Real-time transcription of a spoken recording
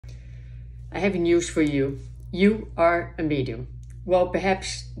I have news for you. You are a medium. Well,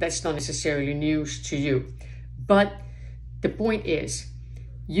 perhaps that's not necessarily news to you, but the point is,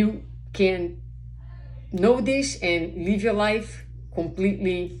 you can know this and live your life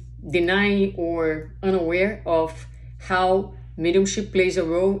completely denying or unaware of how mediumship plays a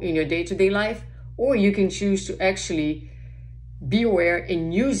role in your day-to-day life, or you can choose to actually be aware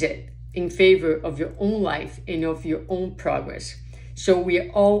and use it in favor of your own life and of your own progress. So we are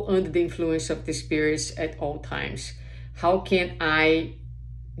all under the influence of the spirits at all times. How can I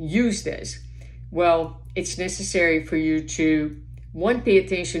use this? Well, it's necessary for you to, one, pay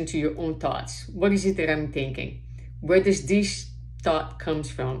attention to your own thoughts. What is it that I'm thinking? Where does this thought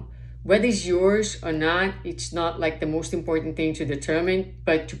comes from? Whether it's yours or not, it's not like the most important thing to determine,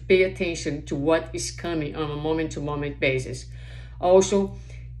 but to pay attention to what is coming on a moment-to-moment basis. Also,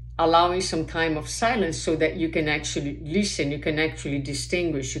 allowing some time of silence so that you can actually listen, you can actually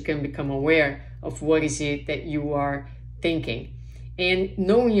distinguish, you can become aware of what is it that you are thinking. And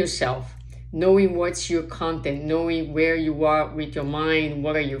knowing yourself, knowing what's your content, knowing where you are with your mind,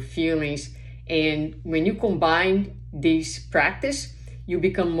 what are your feelings. And when you combine this practice, you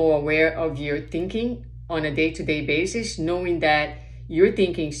become more aware of your thinking on a day-to-day basis, knowing that your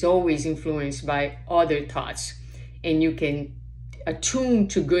thinking is always influenced by other thoughts. And you can attune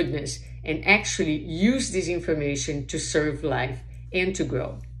to goodness and actually use this information to serve life and to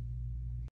grow.